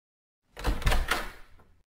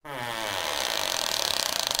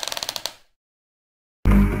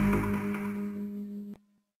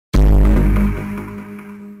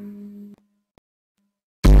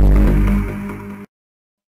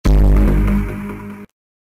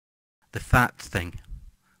The Fat Thing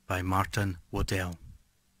by Martin Waddell.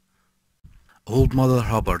 Old Mother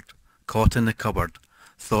Hubbard, caught in the cupboard,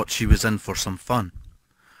 thought she was in for some fun.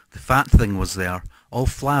 The fat thing was there, all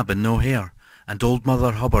flab and no hair, and old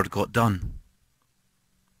Mother Hubbard got done.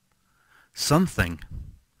 Some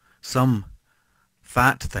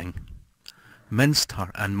fat thing, minced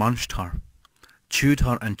her and munched her, chewed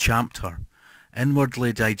her and champed her,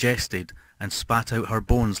 inwardly digested and spat out her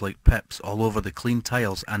bones like pips all over the clean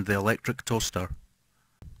tiles and the electric toaster.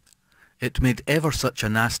 It made ever such a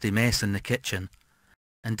nasty mess in the kitchen,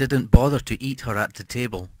 and didn't bother to eat her at the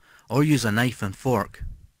table, or use a knife and fork.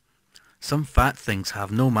 Some fat things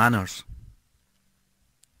have no manners.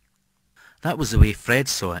 That was the way Fred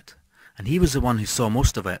saw it, and he was the one who saw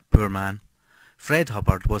most of it, poor man. Fred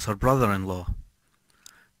Hubbard was her brother-in-law.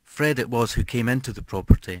 Fred it was who came into the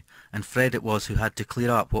property, and Fred it was who had to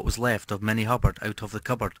clear up what was left of Minnie Hubbard out of the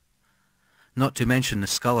cupboard. Not to mention the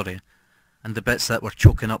scullery, and the bits that were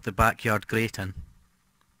choking up the backyard grating.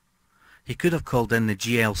 He could have called in the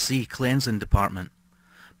GLC cleansing department,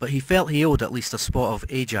 but he felt he owed at least a spot of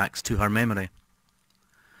Ajax to her memory.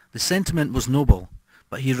 The sentiment was noble,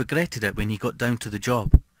 but he regretted it when he got down to the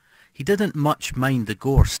job. He didn't much mind the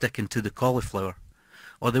gore sticking to the cauliflower,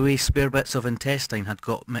 or the way spare bits of intestine had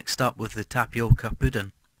got mixed up with the tapioca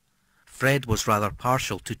pudding. Fred was rather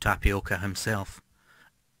partial to tapioca himself,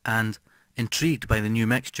 and, intrigued by the new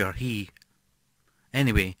mixture,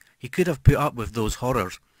 Anyway, he could have put up with those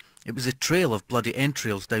horrors. It was a trail of bloody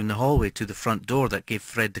entrails down the hallway to the front door that gave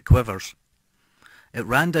Fred the quivers. It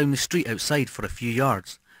ran down the street outside for a few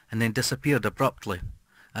yards, and then disappeared abruptly,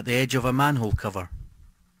 at the edge of a manhole cover.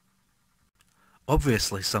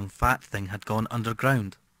 Obviously some fat thing had gone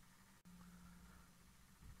underground.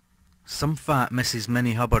 Some fat Mrs.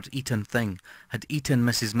 Minnie Hubbard eaten thing had eaten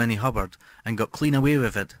Mrs. Minnie Hubbard and got clean away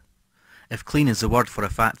with it. If clean is the word for a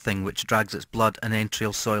fat thing which drags its blood and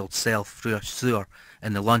entrail-soiled self through a sewer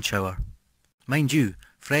in the lunch hour. Mind you,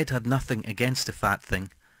 Fred had nothing against the fat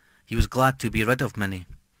thing. He was glad to be rid of Minnie.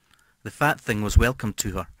 The fat thing was welcome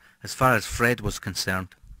to her, as far as Fred was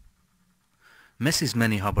concerned. Mrs.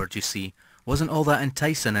 Minnie Hubbard, you see, wasn't all that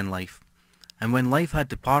enticing in life, and when life had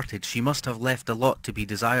departed she must have left a lot to be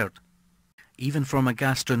desired, even from a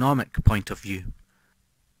gastronomic point of view.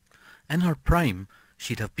 In her prime,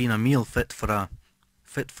 she'd have been a meal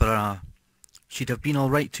she'd have been all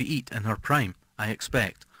right to eat in her prime, I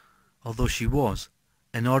expect, although she was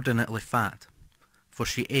inordinately fat, for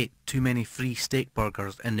she ate too many free steak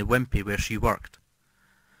burgers in the wimpy where she worked.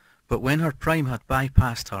 But when her prime had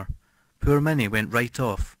bypassed her, poor Minnie went right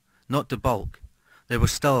off, not to bulk, there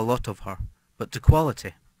was still a lot of her, but to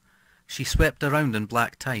quality. She swept around in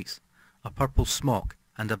black tights, a purple smock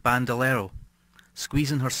and a bandolero,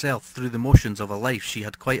 squeezing herself through the motions of a life she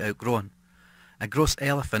had quite outgrown, a gross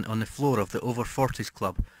elephant on the floor of the over-40s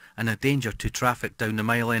club and a danger to traffic down the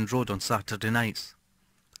Mile End Road on Saturday nights.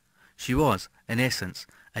 She was, in essence,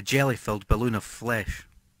 a jelly-filled balloon of flesh,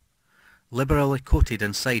 liberally coated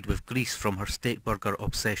inside with grease from her steak burger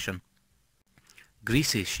obsession.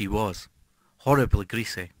 Greasy she was, horribly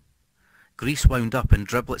greasy. Grease wound up in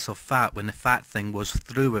driblets of fat when the fat thing was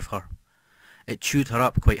through with her. It chewed her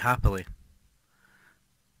up quite happily.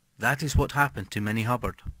 That is what happened to Minnie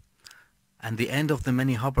Hubbard, and the end of the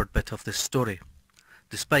Minnie Hubbard bit of this story.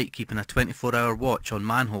 Despite keeping a 24-hour watch on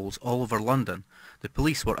manholes all over London, the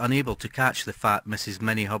police were unable to catch the fat Mrs.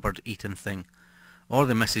 Minnie Hubbard eaten thing, or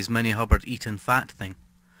the Mrs. Minnie Hubbard eaten fat thing.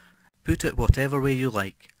 Put it whatever way you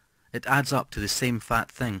like, it adds up to the same fat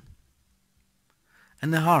thing.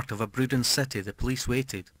 In the heart of a brooding city the police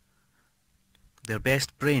waited, their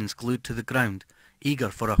best brains glued to the ground, eager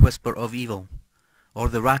for a whisper of evil, or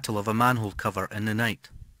the rattle of a manhole cover in the night.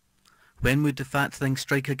 When would the fat thing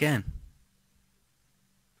strike again?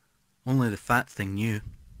 Only the fat thing knew.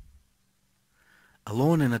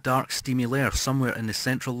 Alone in a dark steamy lair somewhere in the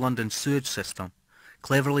central London sewage system,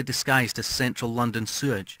 cleverly disguised as central London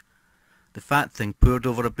sewage, the fat thing pored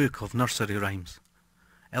over a book of nursery rhymes,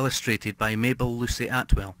 illustrated by Mabel Lucy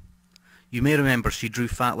Atwell. You may remember she drew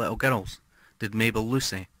fat little girls, did Mabel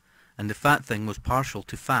Lucy, and the fat thing was partial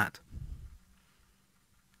to fat.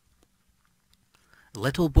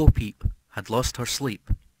 Little Bo Peep had lost her sleep.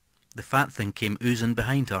 The fat thing came oozing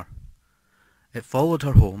behind her. It followed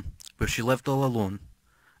her home, where she lived all alone,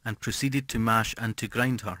 and proceeded to mash and to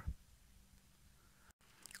grind her.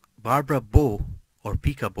 Barbara Bow, or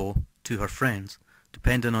Peekaboo, to her friends,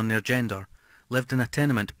 depending on their gender, lived in a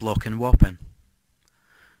tenement block in Wapping.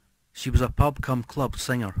 She was a pub-cum-club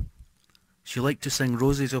singer. She liked to sing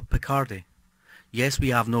Roses of Picardy, Yes We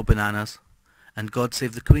Have No Bananas, and God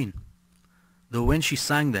Save the Queen, though when she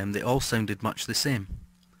sang them they all sounded much the same.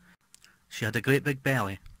 She had a great big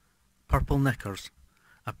belly, purple knickers,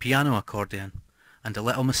 a piano accordion, and a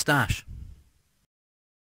little moustache.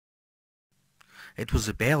 It was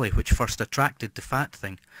the belly which first attracted the fat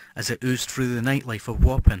thing as it oozed through the nightlife of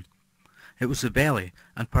Wapping. It was the belly,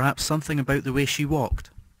 and perhaps something about the way she walked.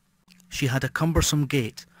 She had a cumbersome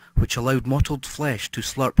gait which allowed mottled flesh to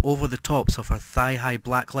slurp over the tops of her thigh-high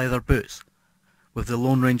black leather boots, with the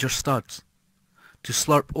Lone Ranger studs, to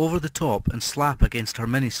slurp over the top and slap against her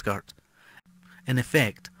miniskirt, in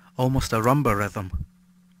effect almost a rumba rhythm.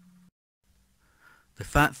 The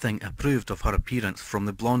fat thing approved of her appearance, from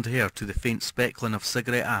the blonde hair to the faint speckling of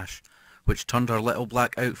cigarette ash, which turned her little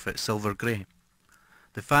black outfit silver grey.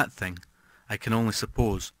 The fat thing, I can only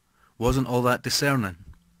suppose, wasn't all that discerning.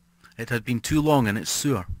 It had been too long in its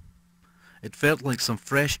sewer. It felt like some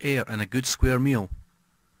fresh air and a good square meal.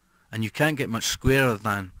 And you can't get much squarer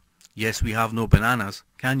than, "Yes, we have no bananas,"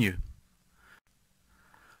 can you?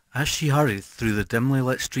 As she hurried through the dimly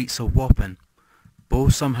lit streets of Wapping, Bo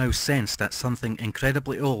somehow sensed that something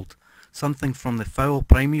incredibly old, something from the foul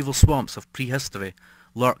primeval swamps of prehistory,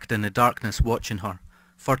 lurked in the darkness watching her,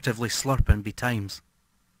 furtively slurping betimes.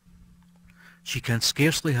 She can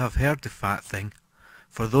scarcely have heard the fat thing,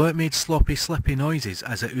 for though it made sloppy, slippy noises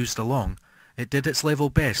as it oozed along, it did its level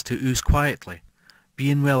best to ooze quietly,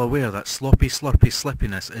 being well aware that sloppy, slurpy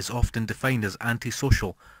slippiness is often defined as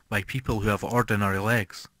antisocial by people who have ordinary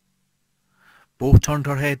legs. Bo turned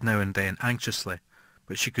her head now and then anxiously,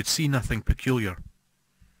 but she could see nothing peculiar.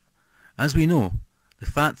 As we know, the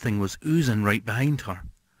fat thing was oozing right behind her,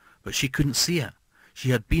 but she couldn't see it. She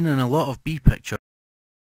had been in a lot of bee pictures.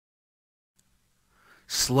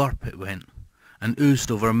 Slurp it went, and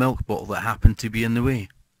oozed over a milk bottle that happened to be in the way.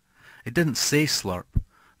 It didn't say slurp.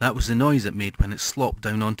 That was the noise it made when it slopped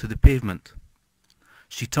down onto the pavement.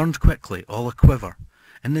 She turned quickly, all a quiver.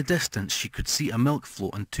 In the distance she could see a milk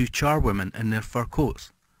float and two charwomen in their fur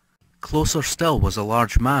coats. Closer still was a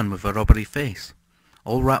large man with a rubbery face,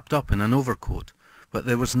 all wrapped up in an overcoat, but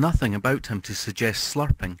there was nothing about him to suggest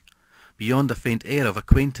slurping, beyond a faint air of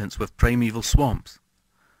acquaintance with primeval swamps.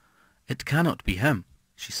 "It cannot be him,"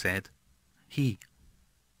 she said. "He."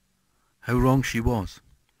 How wrong she was.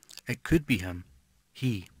 It could be him.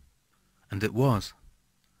 He. And it was.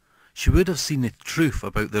 She would have seen the truth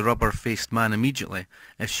about the rubber-faced man immediately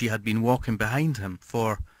if she had been walking behind him,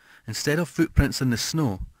 for, instead of footprints in the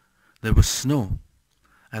snow, there was snow.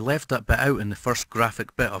 I left that bit out in the first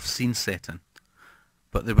graphic bit of scene setting.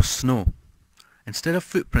 But there was snow. Instead of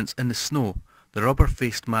footprints in the snow, the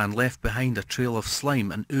rubber-faced man left behind a trail of slime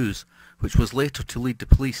and ooze, which was later to lead the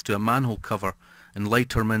police to a manhole cover in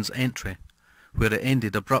Leiterman's entry, where it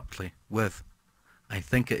ended abruptly with, I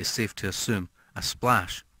think it is safe to assume, a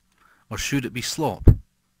splash. Or should it be slop?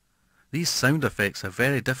 These sound effects are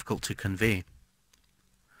very difficult to convey.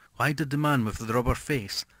 Why did the man with the rubber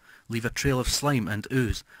face leave a trail of slime and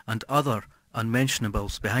ooze and other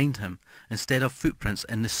unmentionables behind him instead of footprints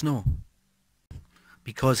in the snow?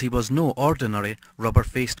 Because he was no ordinary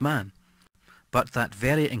rubber-faced man, but that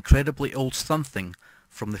very incredibly old something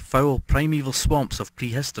from the foul primeval swamps of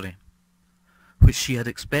prehistory, which she had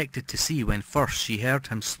expected to see when first she heard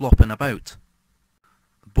him slopping about.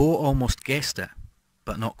 Bo almost guessed it,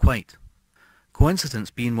 but not quite.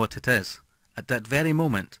 Coincidence being what it is, at that very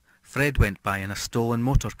moment Fred went by in a stolen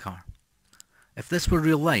motor car. If this were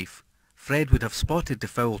real life, Fred would have spotted the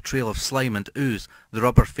foul trail of slime and ooze the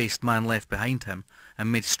rubber-faced man left behind him and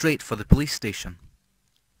made straight for the police station.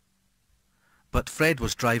 But Fred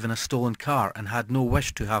was driving a stolen car and had no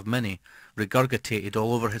wish to have Minnie regurgitated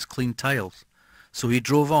all over his clean tiles, so he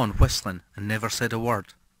drove on whistling and never said a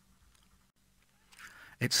word.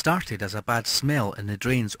 It started as a bad smell in the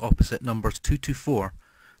drains opposite numbers 224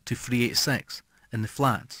 to 386 in the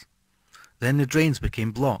flats. Then the drains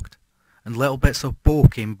became blocked, and little bits of Bo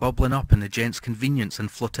came bubbling up in the Gents' Convenience in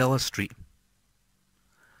Flotilla Street.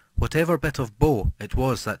 Whatever bit of Bo it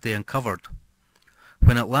was that they uncovered,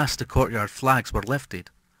 when at last the courtyard flags were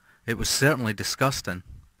lifted, it was certainly disgusting.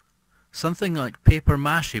 Something like paper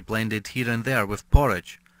mache blended here and there with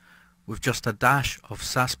porridge, with just a dash of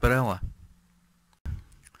sarsaparilla.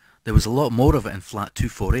 There was a lot more of it in flat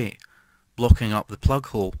 248, blocking up the plug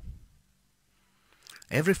hole.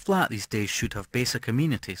 Every flat these days should have basic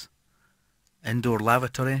amenities. Indoor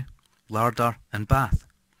lavatory, larder and bath.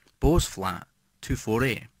 Bo's flat,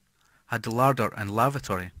 248, had the larder and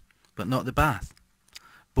lavatory, but not the bath.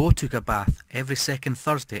 Bo took a bath every second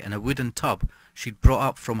Thursday in a wooden tub she'd brought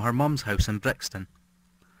up from her mum's house in Brixton.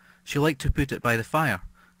 She liked to put it by the fire,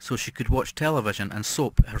 so she could watch television and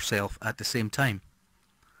soap herself at the same time.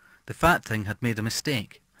 The fat thing had made a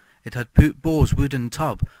mistake. It had put Bo's wooden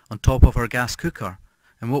tub on top of her gas cooker,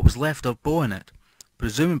 and what was left of Bo in it,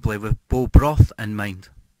 presumably with Bo broth in mind.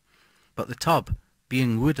 But the tub,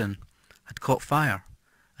 being wooden, had caught fire,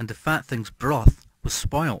 and the fat thing's broth was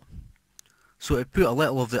spoilt. So it put a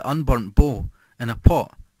little of the unburnt Bo in a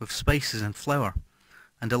pot with spices and flour,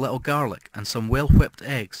 and a little garlic and some well-whipped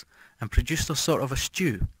eggs, and produced a sort of a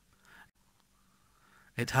stew.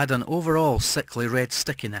 It had an overall sickly red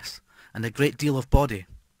stickiness, and a great deal of body.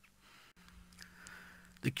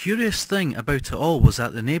 The curious thing about it all was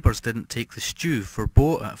that the neighbours didn't take the stew for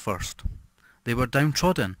Bo at first. They were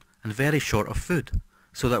downtrodden and very short of food,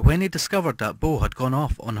 so that when they discovered that Bo had gone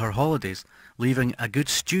off on her holidays, leaving a good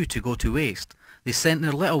stew to go to waste, they sent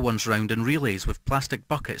their little ones round in relays with plastic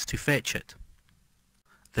buckets to fetch it.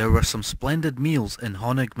 There were some splendid meals in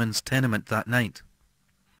Honigman's tenement that night.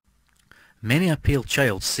 Many a pale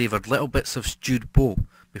child savoured little bits of stewed Bo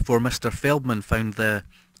before Mr. Feldman found the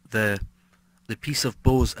piece of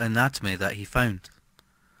Bo's anatomy that he found.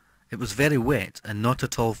 It was very wet and not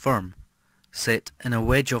at all firm, set in a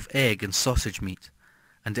wedge of egg and sausage meat,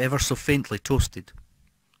 and ever so faintly toasted.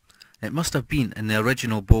 It must have been in the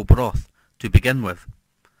original Bo broth, to begin with.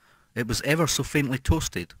 It was ever so faintly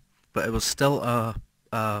toasted, but it was still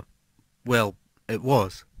well, it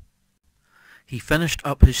was. He finished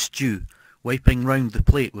up his stew, wiping round the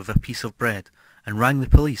plate with a piece of bread, and rang the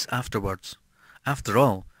police afterwards. After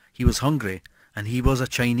all, he was hungry, and he was a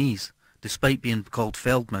Chinese, despite being called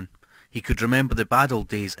Feldman. He could remember the bad old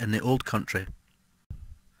days in the old country.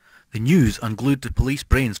 The news unglued the police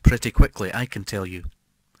brains pretty quickly, I can tell you.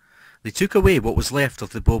 They took away what was left of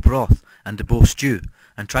the Bo broth and the Bo stew,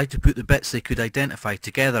 and tried to put the bits they could identify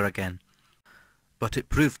together again. But it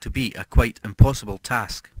proved to be a quite impossible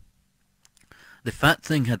task. The fat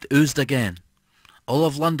thing had oozed again. All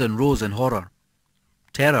of London rose in horror.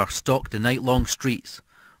 Terror stalked the night-long streets,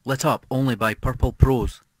 lit up only by purple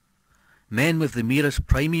prose. Men with the merest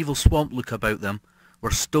primeval swamp look about them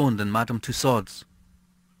were stoned in Madame Tussauds.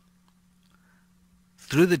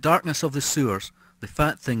 Through the darkness of the sewers, the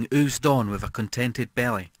fat thing oozed on with a contented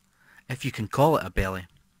belly, if you can call it a belly.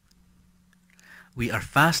 We are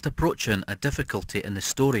fast approaching a difficulty in the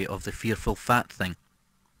story of the fearful fat thing.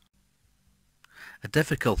 A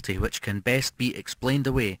difficulty which can best be explained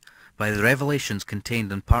away by the revelations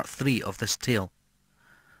contained in part 3 of this tale.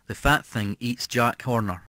 The fat thing eats Jack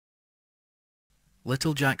Horner.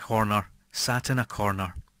 Little Jack Horner sat in a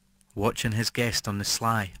corner, watching his guest on the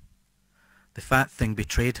sly. The fat thing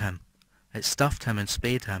betrayed him. It stuffed him and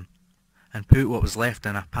spayed him, and put what was left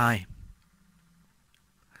in a pie.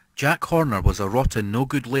 Jack Horner was a rotten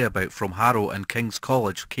no-good layabout from Harrow and King's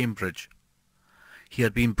College, Cambridge. He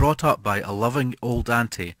had been brought up by a loving old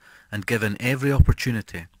auntie and given every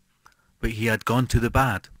opportunity, but he had gone to the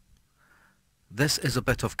bad. This is a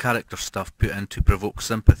bit of character stuff put in to provoke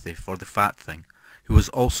sympathy for the fat thing, who was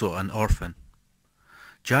also an orphan.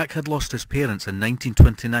 Jack had lost his parents in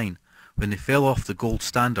 1929 when they fell off the gold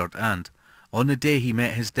standard and, on the day he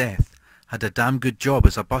met his death, had a damn good job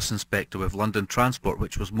as a bus inspector with London Transport,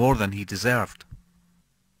 which was more than he deserved.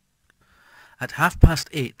 At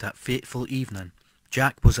 8:30 that fateful evening,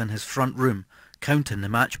 Jack was in his front room, counting the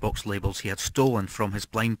matchbox labels he had stolen from his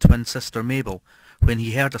blind twin sister Mabel, when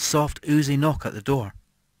he heard a soft, oozy knock at the door.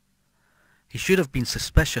 He should have been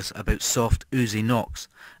suspicious about soft, oozy knocks,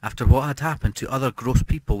 after what had happened to other gross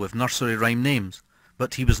people with nursery rhyme names,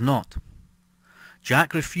 but he was not.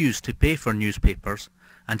 Jack refused to pay for newspapers,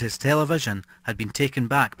 and his television had been taken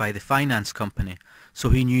back by the finance company, so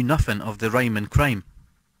he knew nothing of the rhyme and crime.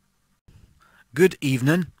 "Good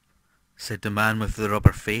evening," said the man with the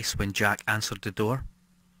rubber face when Jack answered the door.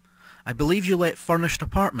 "I believe you let furnished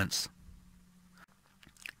apartments."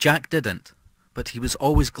 Jack didn't, but he was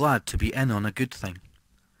always glad to be in on a good thing.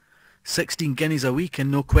 16 guineas a week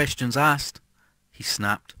and no questions asked," he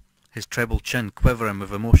snapped, his treble chin quivering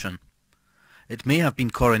with emotion. It may have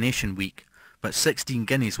been Coronation Week, but 16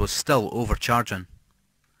 guineas was still overcharging.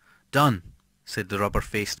 "Done," said the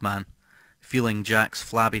rubber-faced man, feeling Jack's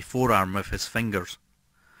flabby forearm with his fingers.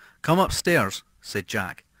 "Come upstairs," said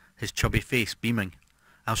Jack, his chubby face beaming.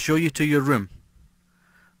 "I'll show you to your room."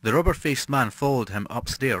 The rubber-faced man followed him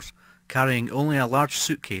upstairs, carrying only a large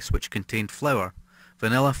suitcase which contained flour,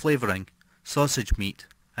 vanilla flavouring, sausage meat,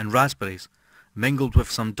 and raspberries, mingled with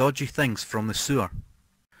some dodgy things from the sewer.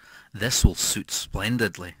 "This will suit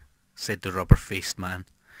splendidly," said the rubber-faced man,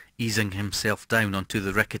 easing himself down onto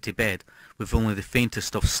the rickety bed with only the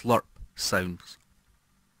faintest of slurp sounds.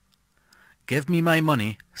 "Give me my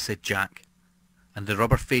money," said Jack, and the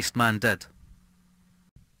rubber-faced man did.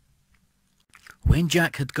 When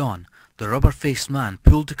Jack had gone, the rubber-faced man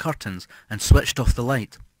pulled the curtains and switched off the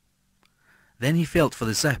light. Then he felt for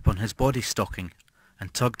the zip on his body stocking,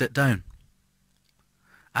 and tugged it down.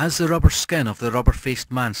 As the rubber skin of the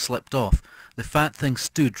rubber-faced man slipped off, the fat thing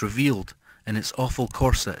stood revealed in its awful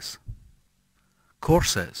corsets.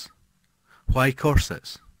 Corsets? Why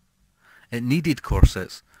corsets? It needed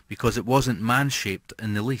corsets because it wasn't man-shaped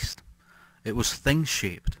in the least. It was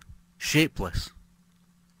thing-shaped, shapeless.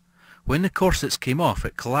 When the corsets came off,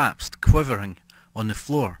 it collapsed, quivering, on the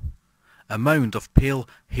floor. A mound of pale,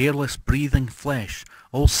 hairless, breathing flesh,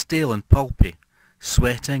 all stale and pulpy,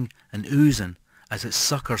 sweating and oozing as its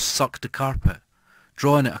suckers sucked the carpet,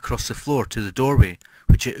 drawing it across the floor to the doorway,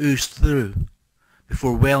 which it oozed through,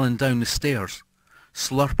 before welling down the stairs,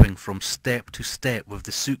 slurping from step to step with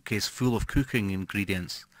the suitcase full of cooking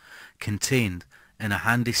ingredients, contained in a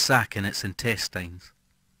handy sack in its intestines.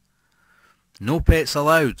 "No pets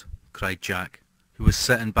allowed," cried Jack, who was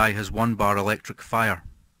sitting by his one-bar electric fire.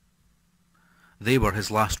 They were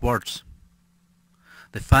his last words.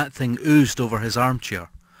 The fat thing oozed over his armchair,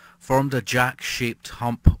 formed a jack-shaped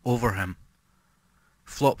hump over him,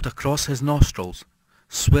 flopped across his nostrils,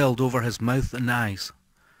 swelled over his mouth and eyes,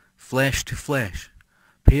 flesh to flesh,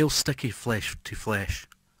 pale sticky flesh to flesh,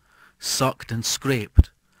 sucked and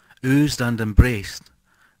scraped, oozed and embraced,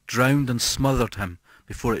 drowned and smothered him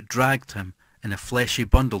before it dragged him in a fleshy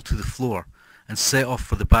bundle to the floor and set off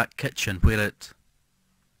for the back kitchen where it...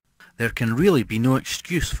 There can really be no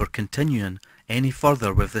excuse for continuing any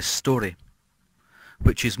further with this story,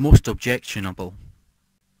 which is most objectionable.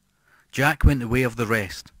 Jack went the way of the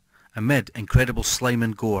rest, amid incredible slime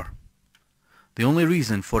and gore. The only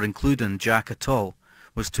reason for including Jack at all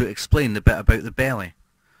was to explain the bit about the belly.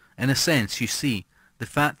 In a sense, you see, the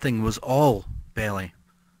fat thing was all belly,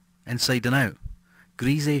 inside and out.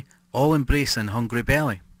 Greasy, all-embracing, hungry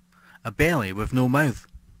belly. A belly with no mouth,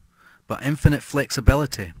 but infinite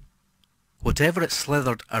flexibility. Whatever it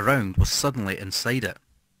slithered around was suddenly inside it,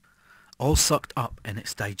 all sucked up in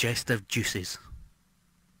its digestive juices.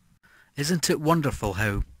 Isn't it wonderful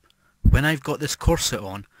how, when I've got this corset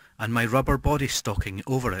on and my rubber body stocking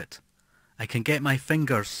over it, I can get my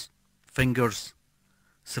fingers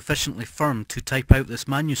sufficiently firm to type out this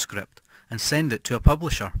manuscript and send it to a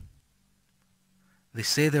publisher? They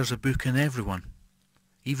say there's a book in everyone,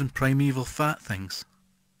 even primeval fat things.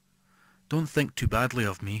 Don't think too badly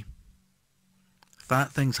of me.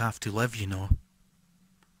 Fat things have to live, you know.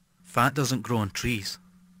 Fat doesn't grow on trees.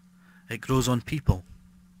 It grows on people.